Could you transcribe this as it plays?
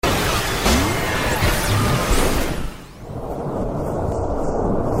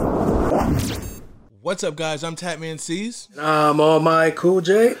What's up, guys? I'm Tatman C's. I'm All My Cool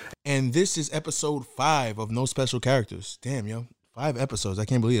J. And this is episode 5 of No Special Characters. Damn, yo. 5 episodes. I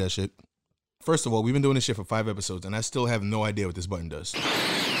can't believe that shit. First of all, we've been doing this shit for 5 episodes, and I still have no idea what this button does.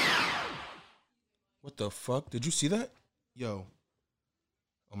 What the fuck? Did you see that? Yo.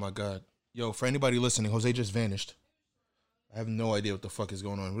 Oh, my God. Yo, for anybody listening, Jose just vanished. I have no idea what the fuck is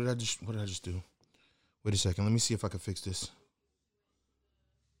going on. What did I just do? Wait a second. Let me see if I can fix this.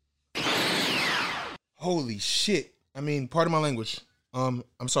 Holy shit. I mean, pardon my language. I'm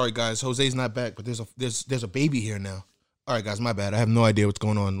sorry, guys. Jose's not back, but there's a baby here now. All right, guys, my bad. I have no idea what's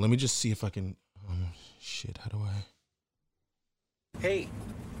going on. Let me just see if I can... shit, how do I... Hey,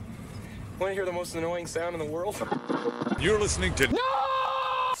 want to hear the most annoying sound in the world? You're listening to... No!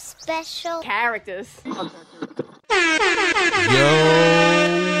 Special Characters. Yo,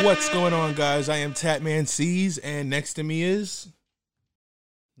 what's going on, guys? I am Tatman C's, and next to me is...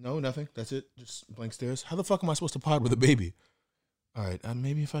 No, nothing. That's it. Just blank stares. How the fuck am I supposed to pod with a baby? All right,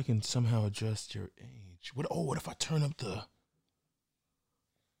 maybe if I can somehow adjust your age. What if I turn up the...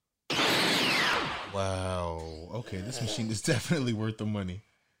 Wow. Okay, this machine is definitely worth the money.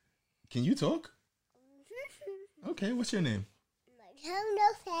 Can you talk? Okay, what's your name?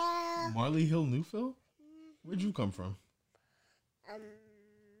 Marley Hill Newfield? Where'd you come from? From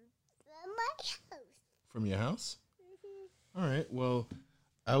my house. From your house? All right, well...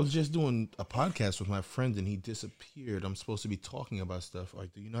 I was just doing a podcast with my friend and he disappeared. I'm supposed to be talking about stuff.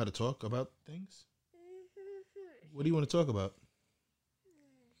 Like, do you know how to talk about things? What do you want to talk about?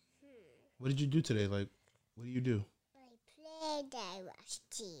 What did you do today? Like, what do you do? I played, I watched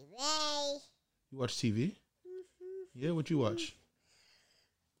TV. You watch TV? Yeah, what you watch?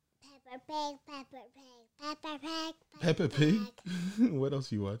 Peppa Pig, Peppa Pig, Peppa Pig. Peppa Pig? What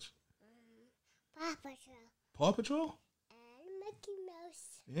else you watch? Paw Patrol. Paw Patrol? And Mickey Mouse.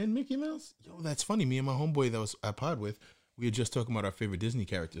 And Mickey Mouse? Yo, that's funny. Me and my homeboy that I pod with, we were just talking about our favorite Disney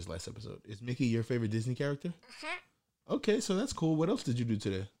characters last episode. Is Mickey your favorite Disney character? Uh-huh. Okay, so that's cool. What else did you do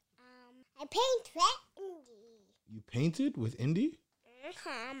today? I painted Indy. You painted with Indy?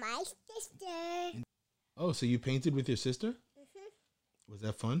 Uh-huh, my sister. Oh, so you painted with your sister? Mm-hmm. Was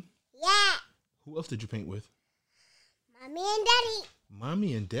that fun? Yeah. Who else did you paint with? Mommy and Daddy.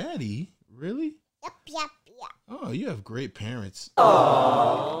 Mommy and Daddy? Really? Yep. Oh, you have great parents.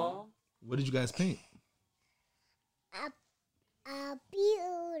 Aww. What did you guys paint? A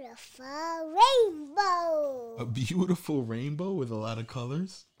beautiful rainbow. A beautiful rainbow with a lot of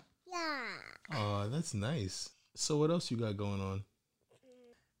colors? Yeah. Oh, that's nice. So what else you got going on?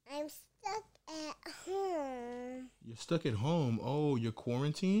 I'm stuck at home. You're stuck at home. Oh, you're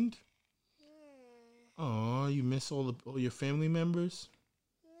quarantined? Oh, you miss all your family members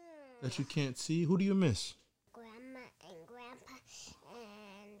that you can't see? Who do you miss? Grandma and Grandpa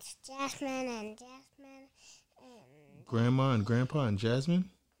and Jasmine and Grandma and Grandpa and Jasmine?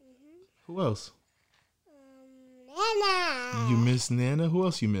 Who else? Nana. You miss Nana? Who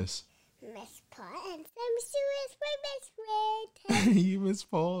else you miss? Miss Paul and Sammy Sue is my best friend. You miss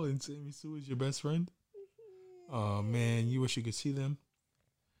Paul and Sammy Sue is your best friend? Oh, man, you wish you could see them.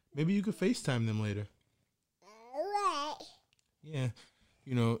 Maybe you could FaceTime them later. All right. Yeah,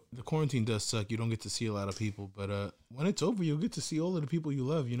 you know, the quarantine does suck. You don't get to see a lot of people, but when it's over, you'll get to see all of the people you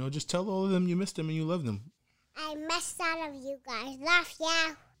love. You know, just tell all of them you miss them and you love them. I missed out of you guys. Love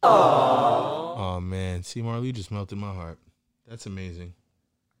ya. Oh, man. See, Marley, you just melted my heart. That's amazing.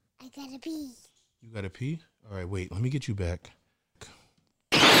 I gotta pee. You gotta pee? All right, wait. Let me get you back.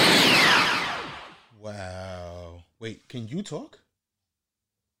 Wow. Wait, can you talk?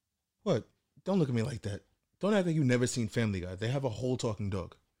 What? Don't look at me like that. Don't act like you've never seen Family Guy. They have a whole talking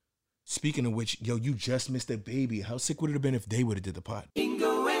dog. Speaking of which, yo, you just missed a baby. How sick would it have been if they would have did the pod?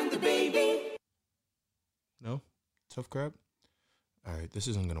 Bingo and the baby. No? Tough crap? All right, this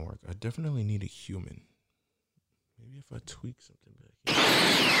isn't going to work. I definitely need a human. Maybe if I tweak something back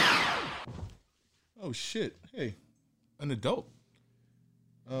here. Oh, shit. Hey, an adult.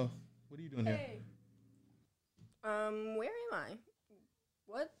 Oh, what are you doing here? Where am I?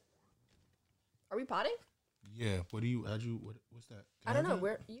 What? Are we potting? Yeah, what's that? I don't know.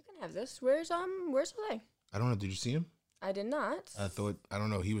 Where you can have this. Where's Jose? I don't know. Did you see him? I did not. I don't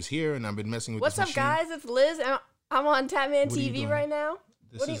know. He was here and I've been messing with What's this up, machine. guys? It's Liz. I'm on Tatman What are you TV doing? right now.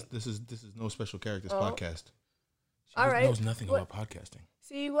 This is No Special Characters podcast. She All right. knows nothing about podcasting.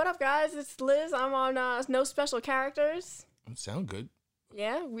 See, what up, guys? It's Liz. I'm on No Special Characters. Sound good.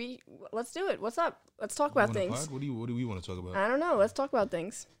 Yeah, let's do it. What's up? Let's talk about things. What do we want to talk about? I don't know. Let's talk about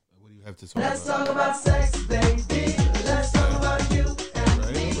things. What do you have to talk Let's about? talk about sex, baby. Let's talk about you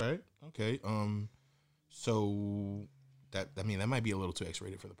and me. Right. Okay. So that might be a little too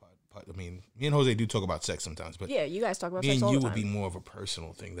X-rated for the pod. I mean, me and Jose do talk about sex sometimes, but Yeah, you guys talk about me sex and all you the would time. be more of a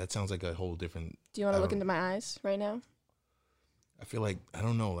personal thing. That sounds like a whole different. Do you want to I look don't- into my eyes right now? I feel like I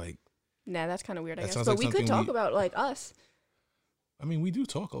don't know. Like, Nah, that's kind of weird, I That guess. sounds But like we could something talk we- about, like, us. I mean, we do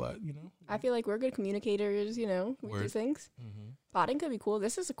talk a lot, you know. I feel like we're good communicators, you know. We do Word. things. Potting could be cool.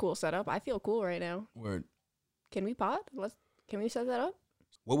 This is a cool setup. I feel cool right now. Word. Can we pot? Can we set that up?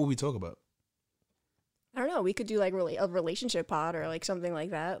 What would we talk about? I don't know. We could do, like, a relationship pod or, like, something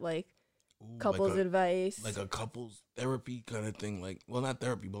like that. Like, Ooh, couples advice. like a couples therapy kind of thing. Like, well, not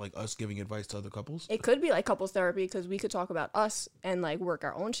therapy, but like us giving advice to other couples. It could be, like, couples therapy because we could talk about us and, like, work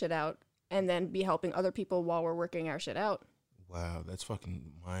our own shit out and then be helping other people while we're working our shit out. Wow, that's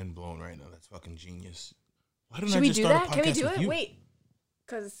fucking mind blown right now. That's fucking genius. Why didn't Should I we just do start that? a Can we podcast do with it? you? Wait.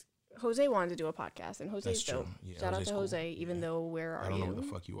 Because Jose wanted to do a podcast and Jose's That's true. dope. Yeah, Shout out Jose's to cool. Jose, even Yeah. though where are I don't you? know what the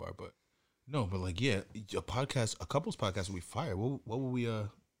fuck you are, but no, but like, yeah, a podcast, a couples podcast would be fire. What would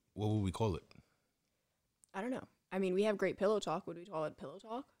we call it? I don't know. I mean, we have great pillow talk. Would we call it pillow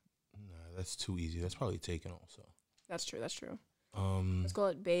talk? Nah, that's too easy. That's probably taken also. That's true. That's true. Let's Let's call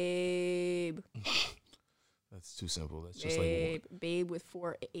it babe. That's too simple. That's just like Babe with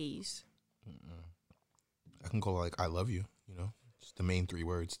 4 A's. I can call it like I love you. You know, just the main 3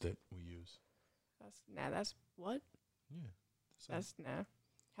 words that we use. That's what? Yeah. So That's nah.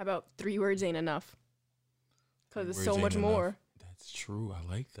 How about 3 words ain't enough? Because 3 it's words so ain't much enough. more. That's true. I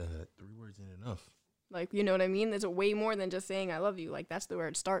like that. 3 words ain't enough. Like, you know what I mean? There's a way more than just saying I love you. Like, that's the where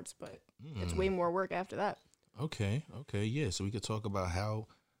it starts, but it's way more work after that. Okay. Yeah. So we could talk about how,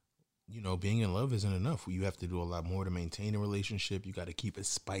 you know, being in love isn't enough. You have to do a lot more to maintain a relationship. You got to keep it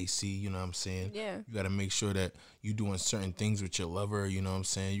spicy. You know what I'm saying? Yeah. You got to make sure that you doing certain things with your lover. You know what I'm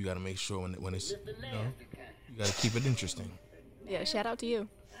saying? You got to make sure when it's, you know, you got to keep it interesting. Yeah, shout out to you.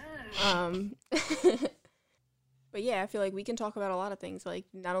 But yeah, I feel like we can talk about a lot of things, like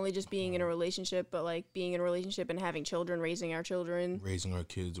not only just being in a relationship, but like being in a relationship and having children, raising our children. Raising our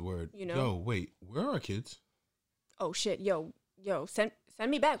kids, word. You know? Yo, wait, where are our kids? Oh shit, yo, send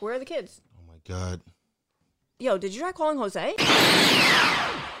me back. Where are the kids? Oh my God. Yo, did you try calling Jose?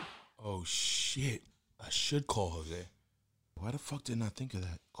 Oh shit. I should call Jose. Why the fuck didn't I think of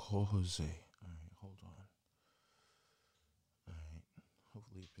that? Call Jose. All right, hold on. All right.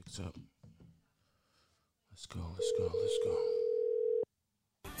 Hopefully it picks up. Let's go.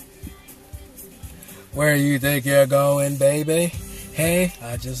 Where you think you're going, baby? Hey,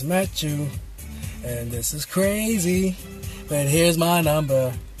 I just met you, and this is crazy, but here's my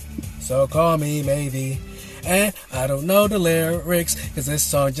number, so call me maybe. And I don't know the lyrics, cause this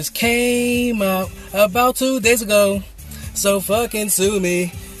song just came out about 2 days ago, so fucking sue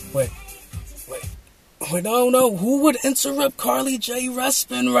me. Wait, no, who would interrupt Carly J.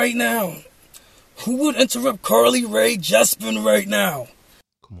 Raspin right now? Who would interrupt Carly Rae Jepsen right now?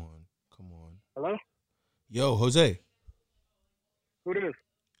 Come on. Hello? Yo, Jose. Who it is?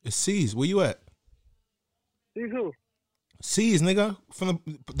 It's C's. Where you at? See who? C's, nigga. From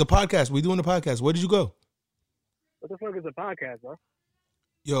the podcast. We doing the podcast. Where did you go? What the fuck is a podcast, bro?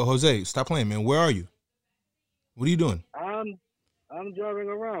 Yo, Jose, stop playing, man. Where are you? What are you doing? I'm driving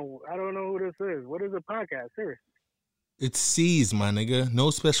around. I don't know who this is. What is a podcast? Seriously. It's C's, my nigga.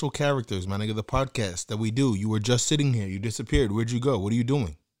 No special characters, my nigga. The podcast that we do. You were just sitting here. You disappeared. Where'd you go? What are you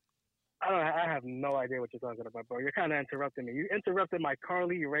doing? I have no idea what you're talking about, bro. You're kind of interrupting me. You interrupted my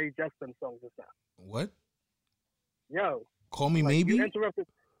Carly Rae Jepsen song just now. What? Yo. Call me like, maybe? You interrupted.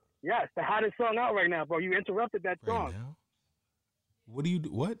 Yes, the hottest song out right now, bro. You interrupted that Right song. now? What are you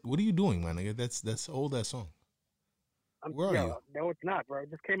What are you doing, my nigga? That's old, that song. Where are you? No, it's not, bro.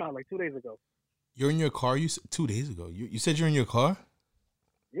 It just came out like 2 days ago. You're in your car. 2 days ago. You said you're in your car.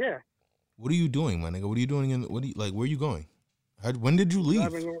 Yeah. What are you doing, my nigga? What are you doing? Where are you going? When did you leave?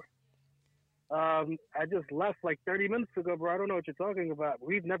 I just left like 30 minutes ago, bro. I don't know what you're talking about.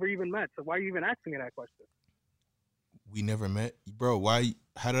 We've never even met, so why are you even asking me that question? We never met, bro. Why?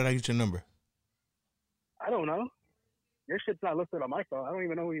 How did I get your number? I don't know. Your shit's not listed on my phone. I don't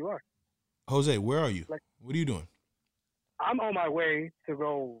even know who you are. Jose, where are you? Like- What are you doing? I'm on my way to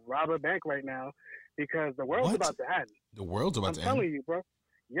go rob a bank right now because the world's What? about to end. The world's about I'm to telling end. you, bro.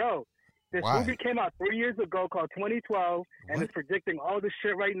 Yo, this Why? movie came out 3 years ago called 2012, and What? it's predicting all this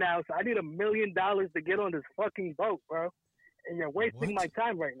shit right now. So I need $1 million to get on this fucking boat, bro. And you're wasting What? my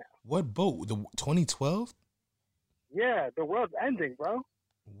time right now. What boat? The 2012? Yeah, the world's ending, bro.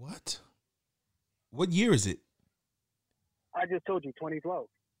 What? What year is it? I just told you 2012.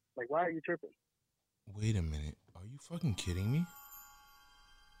 Like, why are you tripping? Wait a minute. Are you fucking kidding me?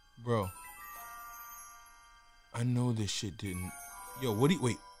 Bro. I know this shit didn't. Yo, what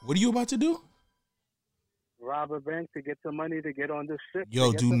are you about to do? rob a bank to get some money to get on this ship.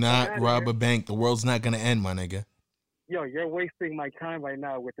 Yo, do not rob a bank. The world's not gonna end, my nigga. Yo, you're wasting my time right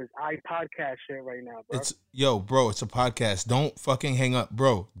now with this iPodcast shit right now, bro. Bro, it's a podcast. Don't fucking hang up,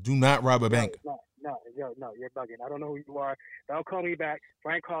 bro. Do not rob a bank. No, you're bugging. I don't know who you are. Don't call me back.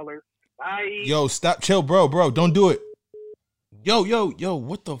 Frank Callers. Bye. Yo, stop, chill, bro, don't do it. Yo,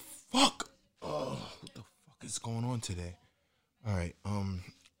 what the fuck? Oh, what the fuck is going on today? All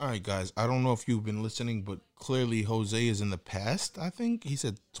right, guys. I don't know if you've been listening, but clearly Jose is in the past. I think he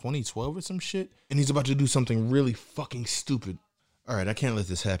said 2012 or some shit, and he's about to do something really fucking stupid. All right, I can't let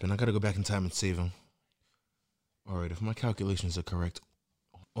this happen. I gotta go back in time and save him. All right, if my calculations are correct,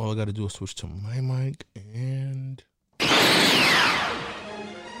 all I gotta do is switch to my mic and.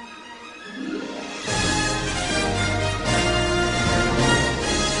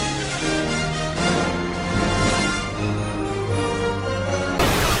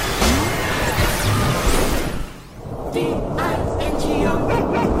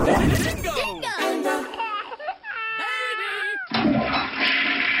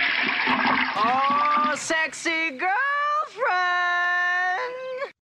 Oh, sexy girl.